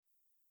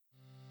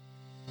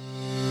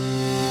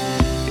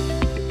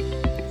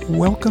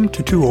Welcome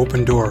to Two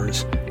Open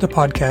Doors, the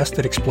podcast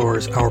that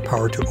explores our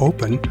power to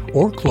open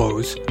or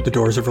close the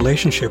doors of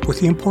relationship with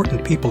the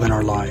important people in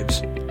our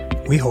lives.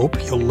 We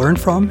hope you'll learn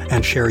from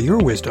and share your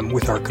wisdom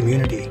with our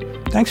community.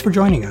 Thanks for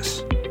joining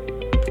us.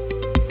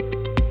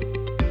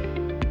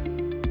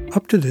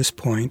 Up to this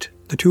point,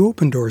 the Two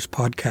Open Doors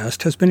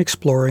podcast has been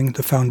exploring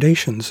the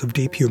foundations of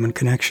deep human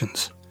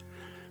connections.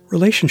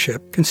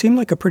 Relationship can seem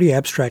like a pretty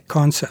abstract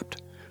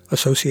concept.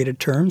 Associated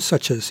terms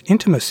such as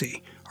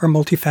intimacy are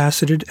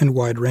multifaceted and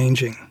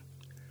wide-ranging.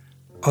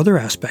 Other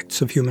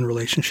aspects of human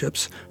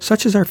relationships,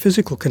 such as our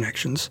physical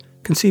connections,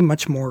 can seem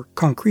much more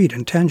concrete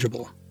and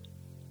tangible.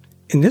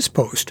 In this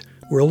post,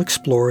 we'll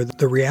explore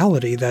the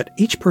reality that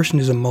each person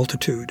is a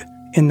multitude,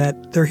 in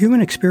that their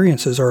human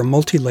experiences are a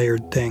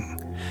multi-layered thing.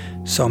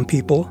 Some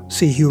people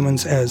see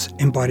humans as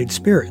embodied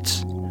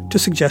spirits, to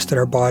suggest that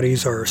our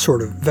bodies are a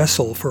sort of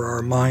vessel for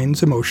our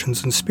minds,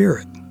 emotions, and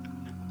spirit.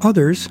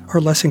 Others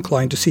are less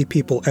inclined to see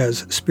people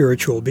as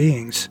spiritual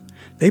beings.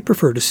 They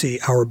prefer to see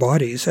our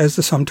bodies as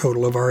the sum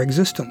total of our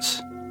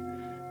existence.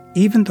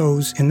 Even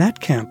those in that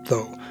camp,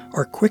 though,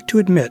 are quick to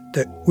admit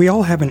that we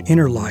all have an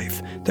inner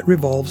life that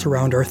revolves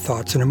around our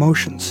thoughts and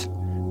emotions.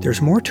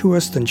 There's more to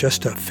us than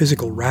just a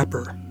physical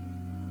wrapper.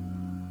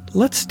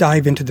 Let's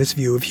dive into this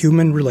view of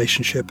human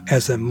relationship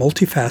as a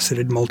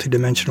multifaceted,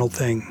 multidimensional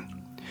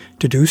thing.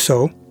 To do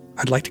so,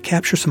 I'd like to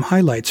capture some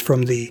highlights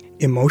from the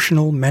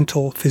emotional,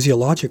 mental,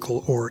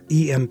 physiological, or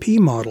EMP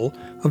model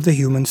of the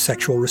human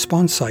sexual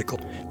response cycle,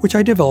 which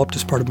I developed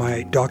as part of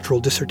my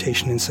doctoral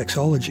dissertation in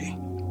sexology.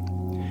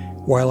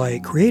 While I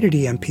created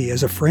EMP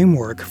as a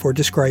framework for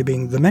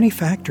describing the many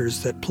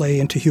factors that play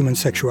into human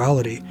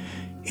sexuality,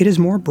 it is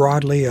more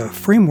broadly a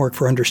framework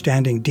for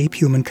understanding deep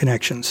human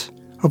connections,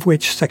 of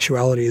which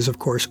sexuality is, of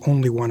course,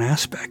 only one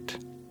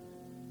aspect.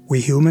 We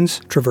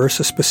humans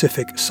traverse a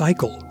specific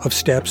cycle of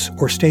steps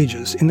or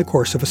stages in the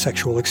course of a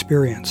sexual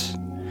experience.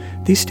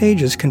 These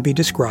stages can be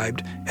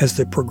described as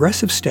the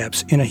progressive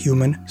steps in a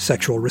human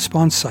sexual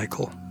response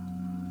cycle.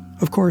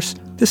 Of course,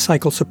 this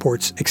cycle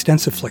supports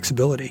extensive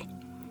flexibility.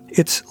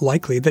 It's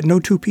likely that no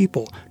two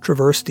people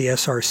traverse the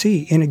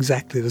SRC in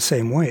exactly the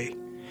same way.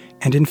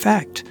 And in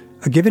fact,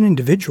 a given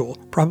individual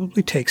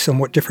probably takes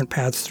somewhat different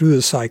paths through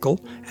the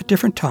cycle at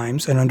different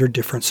times and under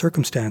different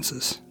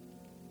circumstances.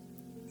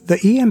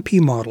 The EMP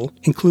model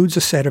includes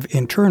a set of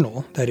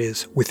internal, that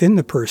is, within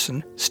the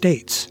person,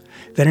 states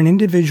that an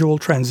individual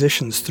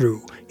transitions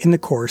through in the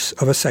course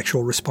of a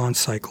sexual response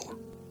cycle.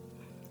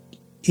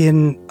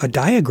 In a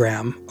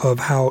diagram of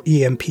how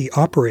EMP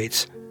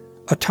operates,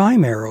 a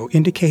time arrow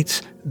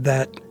indicates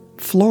that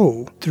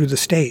flow through the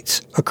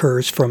states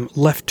occurs from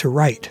left to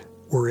right,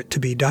 were it to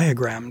be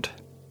diagrammed.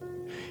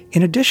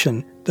 In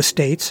addition, the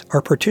states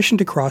are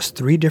partitioned across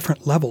three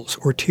different levels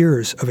or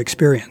tiers of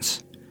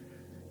experience.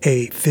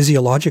 A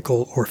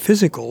physiological or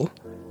physical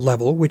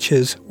level, which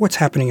is what's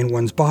happening in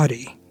one's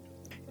body.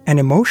 An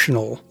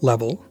emotional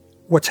level,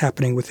 what's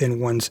happening within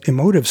one's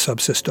emotive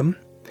subsystem.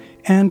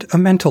 And a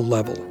mental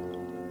level,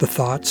 the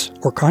thoughts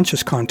or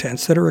conscious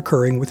contents that are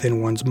occurring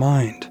within one's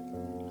mind.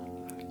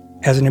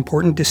 As an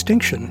important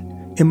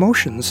distinction,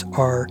 emotions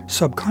are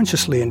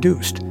subconsciously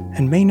induced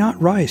and may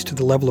not rise to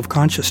the level of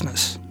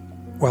consciousness,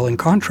 while in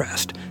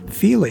contrast,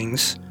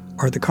 feelings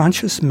are the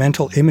conscious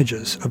mental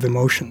images of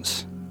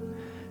emotions.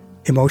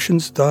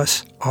 Emotions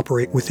thus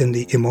operate within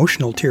the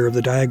emotional tier of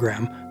the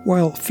diagram,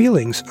 while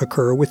feelings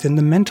occur within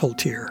the mental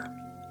tier.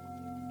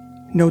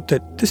 Note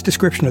that this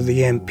description of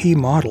the EMP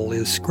model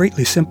is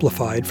greatly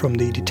simplified from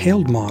the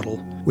detailed model,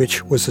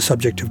 which was the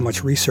subject of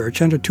much research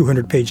and a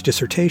 200-page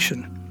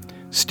dissertation.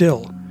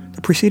 Still,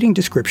 the preceding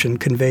description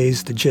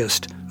conveys the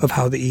gist of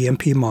how the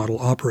EMP model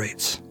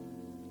operates.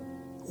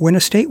 When a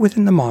state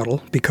within the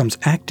model becomes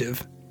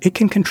active, it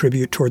can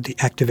contribute toward the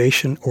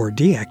activation or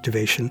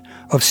deactivation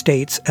of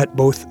states at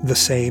both the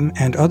same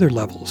and other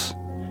levels.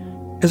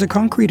 As a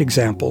concrete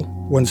example,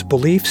 one's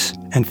beliefs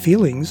and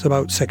feelings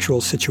about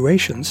sexual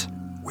situations,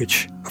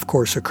 which of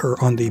course occur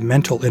on the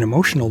mental and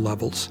emotional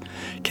levels,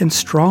 can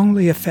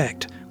strongly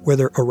affect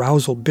whether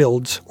arousal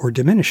builds or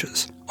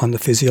diminishes on the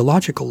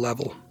physiological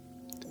level.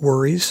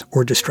 Worries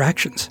or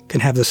distractions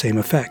can have the same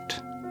effect.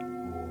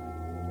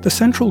 The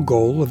central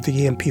goal of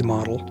the EMP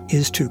model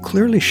is to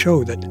clearly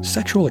show that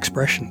sexual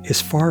expression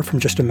is far from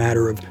just a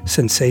matter of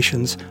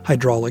sensations,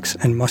 hydraulics,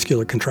 and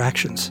muscular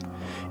contractions.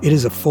 It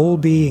is a full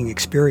being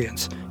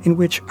experience in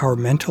which our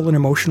mental and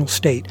emotional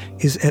state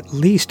is at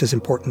least as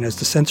important as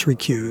the sensory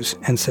cues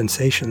and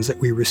sensations that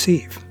we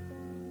receive.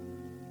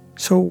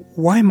 So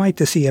why might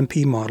this EMP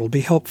model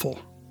be helpful?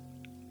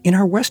 In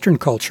our Western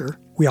culture,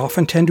 we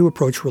often tend to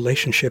approach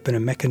relationship in a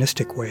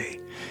mechanistic way.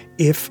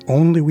 If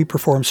only we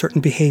perform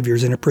certain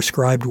behaviors in a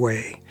prescribed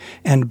way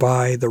and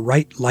buy the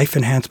right life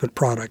enhancement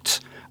products,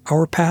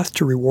 our path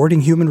to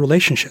rewarding human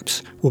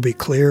relationships will be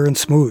clear and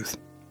smooth.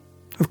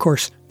 Of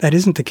course, that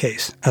isn't the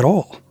case at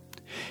all.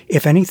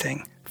 If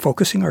anything,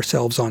 focusing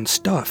ourselves on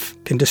stuff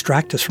can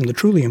distract us from the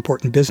truly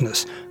important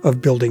business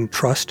of building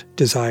trust,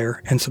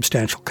 desire, and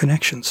substantial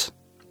connections.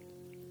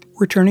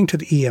 Returning to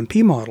the EMP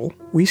model,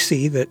 we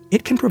see that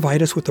it can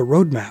provide us with a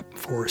roadmap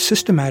for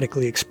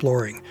systematically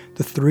exploring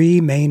the three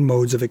main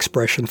modes of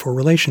expression for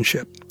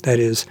relationship, that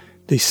is,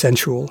 the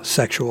sensual,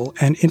 sexual,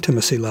 and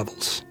intimacy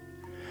levels.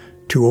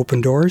 Two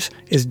Open Doors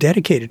is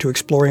dedicated to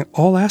exploring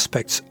all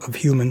aspects of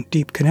human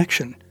deep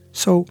connection,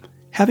 so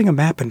having a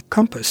map and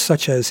compass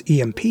such as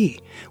EMP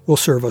will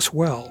serve us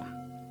well.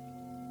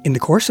 In the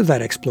course of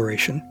that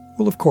exploration,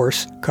 we'll of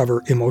course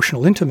cover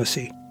emotional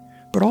intimacy,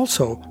 but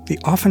also the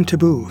often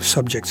taboo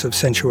subjects of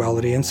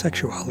sensuality and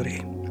sexuality.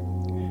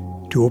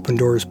 Two Open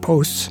Doors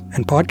posts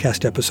and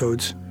podcast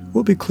episodes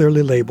will be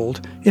clearly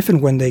labeled if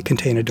and when they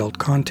contain adult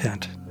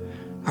content.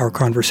 Our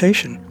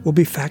conversation will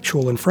be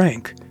factual and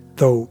frank,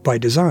 though by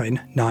design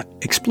not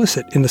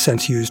explicit in the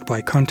sense used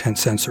by content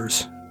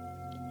censors.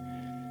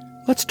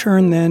 Let's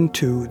turn then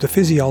to the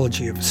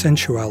physiology of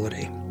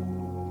sensuality.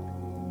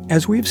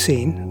 As we've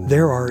seen,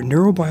 there are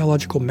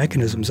neurobiological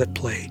mechanisms at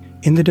play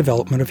in the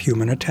development of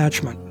human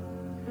attachment.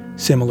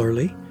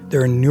 Similarly,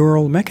 there are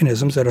neural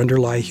mechanisms that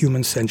underlie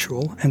human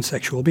sensual and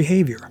sexual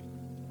behavior.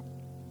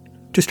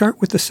 To start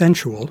with the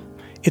sensual,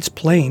 it's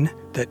plain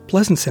that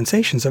pleasant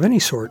sensations of any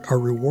sort are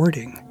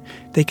rewarding.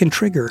 They can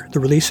trigger the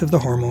release of the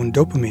hormone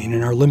dopamine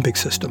in our limbic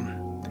system.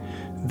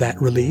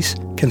 That release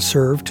can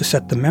serve to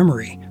set the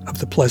memory of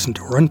the pleasant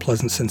or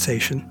unpleasant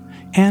sensation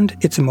and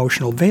its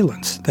emotional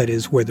valence, that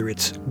is, whether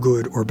it's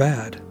good or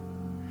bad.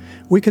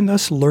 We can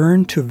thus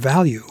learn to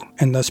value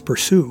and thus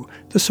pursue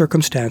the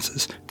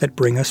circumstances that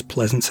bring us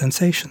pleasant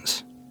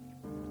sensations.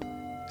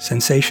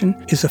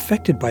 Sensation is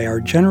affected by our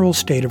general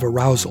state of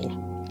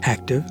arousal,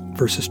 active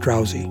versus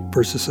drowsy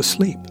versus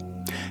asleep,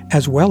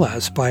 as well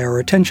as by our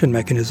attention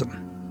mechanism.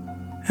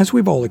 As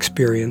we've all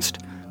experienced,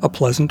 a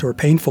pleasant or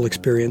painful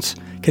experience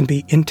can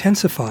be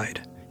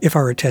intensified if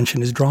our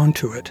attention is drawn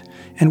to it,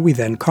 and we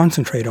then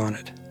concentrate on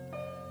it.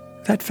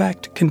 That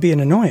fact can be an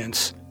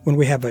annoyance when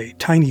we have a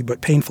tiny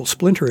but painful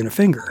splinter in a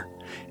finger,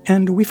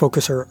 and we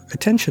focus our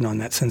attention on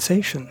that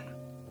sensation.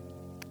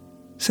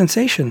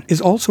 Sensation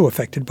is also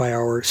affected by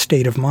our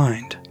state of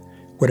mind,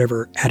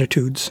 whatever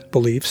attitudes,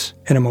 beliefs,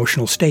 and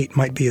emotional state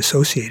might be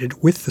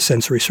associated with the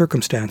sensory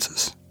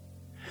circumstances.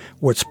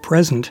 What's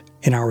present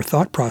in our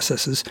thought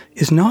processes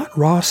is not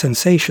raw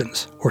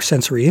sensations or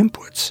sensory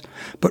inputs,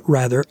 but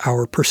rather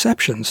our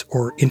perceptions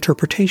or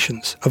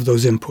interpretations of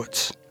those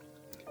inputs.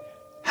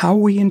 How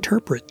we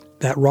interpret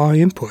that raw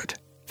input,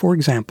 for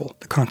example,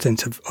 the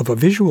contents of a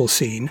visual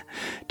scene,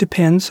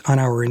 depends on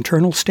our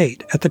internal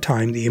state at the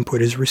time the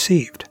input is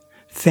received.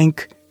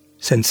 Think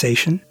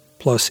sensation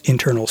plus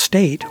internal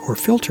state or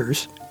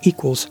filters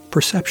equals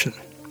perception.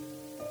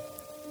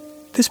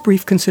 This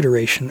brief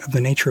consideration of the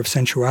nature of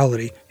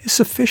sensuality is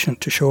sufficient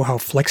to show how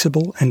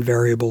flexible and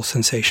variable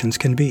sensations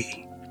can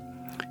be.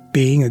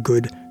 Being a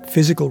good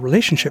physical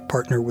relationship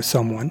partner with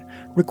someone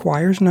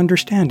requires an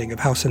understanding of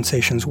how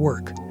sensations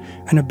work,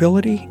 an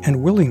ability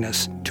and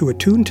willingness to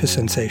attune to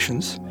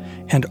sensations,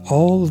 and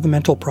all of the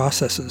mental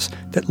processes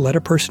that let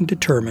a person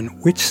determine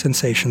which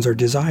sensations are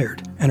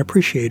desired and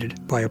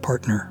appreciated by a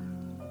partner.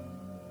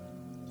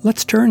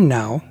 Let's turn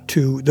now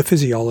to the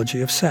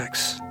physiology of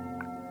sex.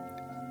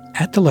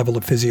 At the level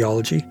of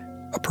physiology,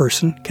 a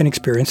person can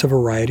experience a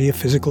variety of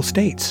physical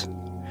states.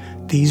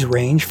 These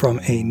range from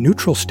a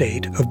neutral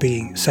state of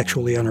being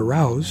sexually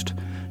unaroused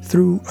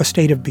through a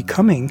state of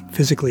becoming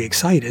physically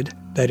excited,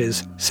 that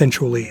is,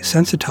 sensually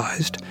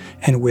sensitized,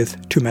 and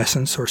with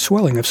tumescence or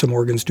swelling of some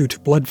organs due to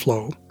blood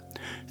flow,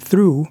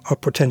 through a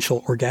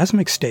potential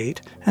orgasmic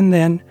state, and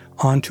then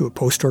on to a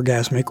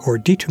post-orgasmic or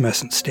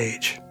detumescent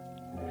stage.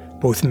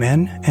 Both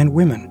men and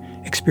women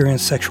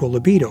experience sexual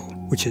libido,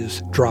 which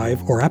is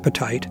drive or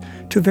appetite,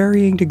 to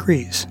varying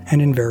degrees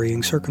and in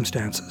varying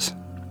circumstances.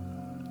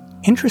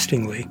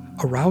 Interestingly,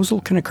 arousal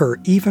can occur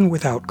even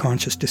without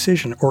conscious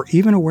decision or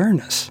even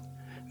awareness.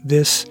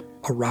 This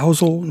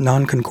arousal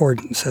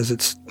non-concordance, as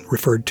it's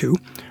referred to,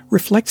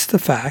 reflects the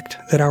fact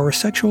that our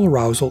sexual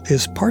arousal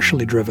is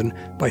partially driven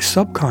by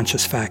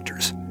subconscious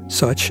factors,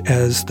 such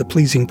as the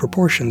pleasing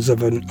proportions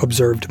of an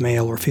observed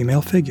male or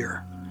female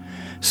figure.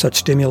 Such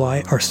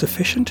stimuli are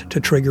sufficient to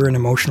trigger an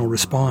emotional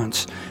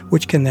response,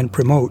 which can then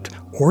promote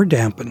or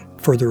dampen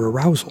further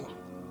arousal.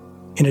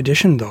 In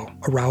addition, though,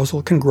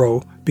 arousal can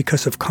grow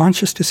because of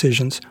conscious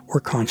decisions or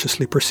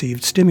consciously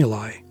perceived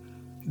stimuli.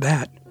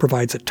 That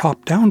provides a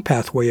top-down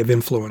pathway of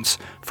influence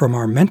from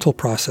our mental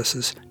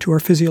processes to our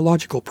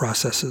physiological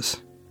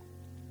processes.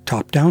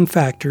 Top-down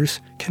factors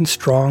can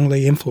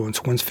strongly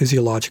influence one's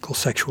physiological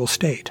sexual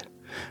state.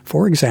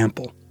 For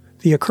example,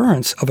 the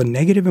occurrence of a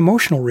negative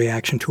emotional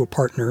reaction to a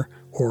partner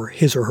or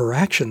his or her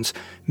actions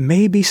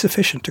may be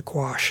sufficient to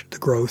quash the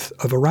growth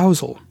of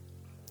arousal.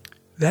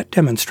 That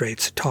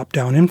demonstrates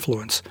top-down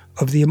influence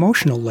of the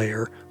emotional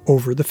layer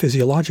over the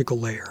physiological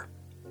layer.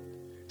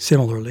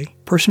 Similarly,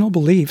 personal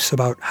beliefs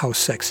about how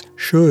sex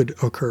should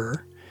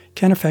occur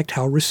can affect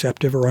how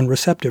receptive or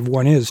unreceptive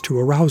one is to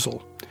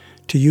arousal.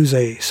 To use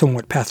a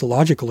somewhat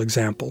pathological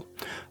example,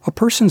 a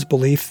person's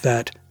belief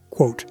that,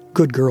 quote,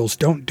 good girls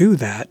don't do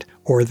that,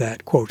 or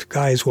that, quote,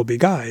 guys will be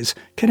guys,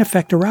 can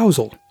affect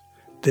arousal.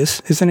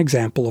 This is an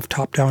example of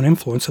top-down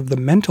influence of the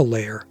mental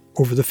layer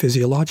over the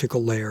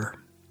physiological layer.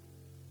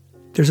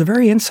 There's a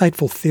very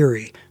insightful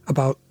theory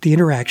about the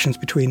interactions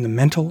between the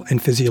mental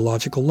and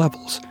physiological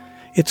levels.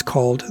 It's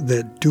called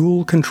the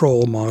dual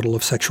control model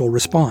of sexual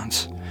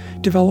response,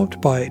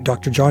 developed by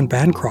Dr. John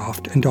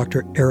Bancroft and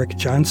Dr. Eric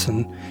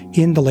Janssen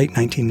in the late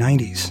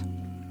 1990s.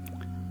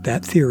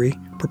 That theory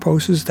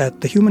proposes that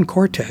the human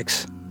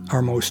cortex,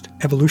 our most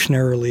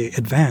evolutionarily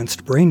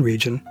advanced brain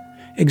region,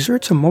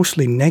 exerts a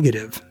mostly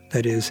negative,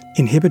 that is,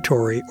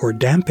 inhibitory or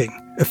damping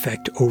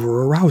effect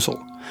over arousal,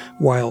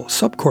 while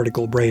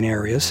subcortical brain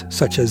areas,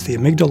 such as the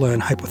amygdala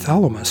and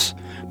hypothalamus,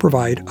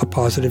 provide a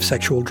positive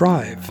sexual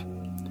drive.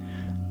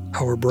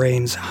 Our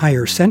brain's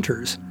higher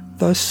centers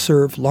thus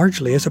serve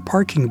largely as a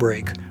parking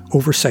brake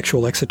over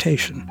sexual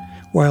excitation,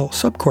 while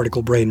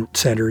subcortical brain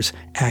centers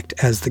act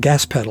as the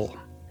gas pedal.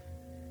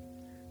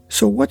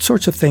 So what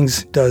sorts of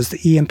things does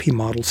the EMP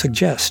model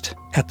suggest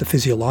at the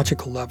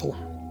physiological level?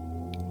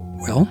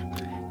 Well,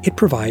 it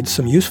provides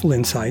some useful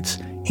insights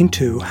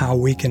into how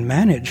we can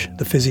manage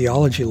the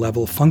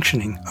physiology-level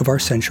functioning of our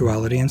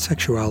sensuality and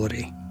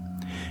sexuality.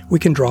 We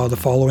can draw the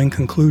following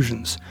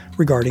conclusions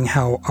regarding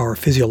how our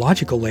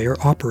physiological layer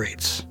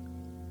operates.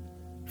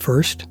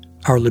 First,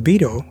 our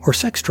libido, or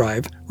sex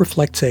drive,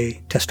 reflects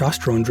a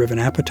testosterone-driven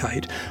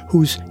appetite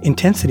whose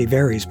intensity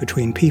varies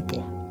between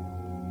people.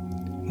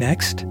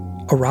 Next,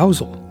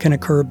 arousal can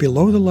occur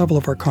below the level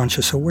of our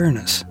conscious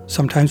awareness,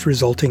 sometimes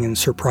resulting in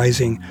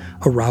surprising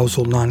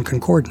arousal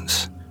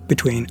non-concordance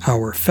between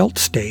our felt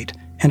state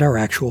and our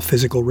actual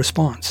physical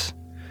response.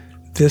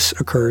 This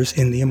occurs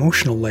in the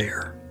emotional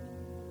layer.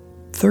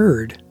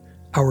 Third,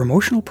 our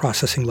emotional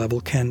processing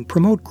level can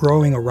promote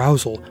growing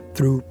arousal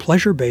through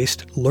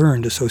pleasure-based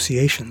learned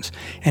associations,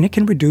 and it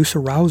can reduce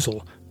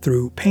arousal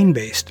through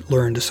pain-based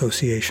learned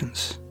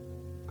associations.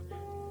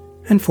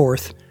 And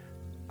fourth,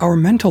 our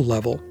mental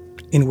level,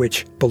 in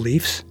which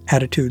beliefs,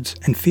 attitudes,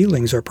 and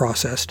feelings are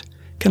processed,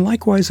 can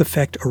likewise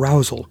affect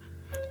arousal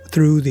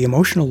through the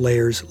emotional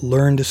layer's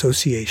learned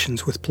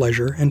associations with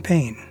pleasure and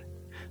pain.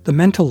 The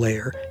mental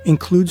layer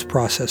includes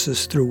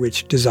processes through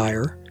which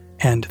desire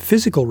and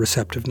physical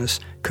receptiveness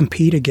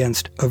compete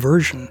against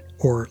aversion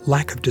or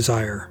lack of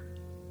desire.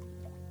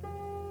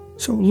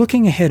 So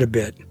looking ahead a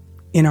bit,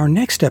 in our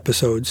next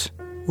episodes,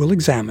 we'll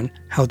examine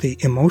how the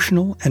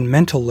emotional and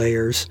mental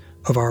layers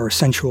of our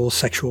sensual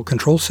sexual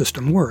control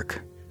system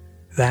work.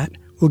 That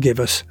will give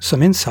us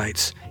some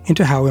insights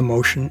into how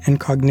emotion and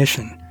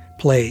cognition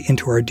play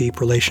into our deep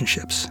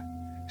relationships.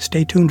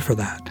 Stay tuned for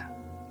that.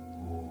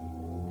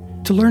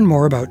 To learn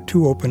more about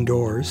Two Open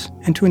Doors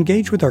and to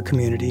engage with our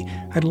community,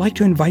 I'd like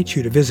to invite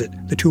you to visit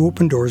the Two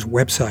Open Doors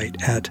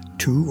website at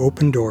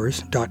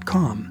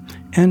twoopendoors.com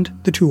and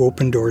the Two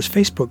Open Doors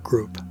Facebook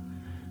group.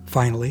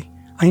 Finally,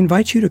 I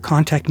invite you to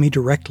contact me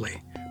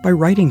directly by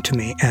writing to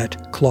me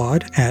at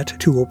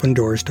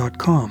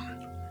claude@twoopendoors.com.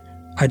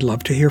 I'd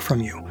love to hear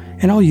from you,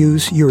 and I'll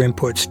use your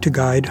inputs to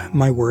guide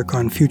my work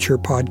on future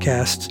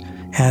podcasts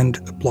and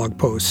blog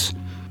posts.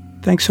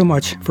 Thanks so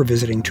much for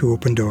visiting Two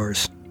Open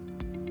Doors.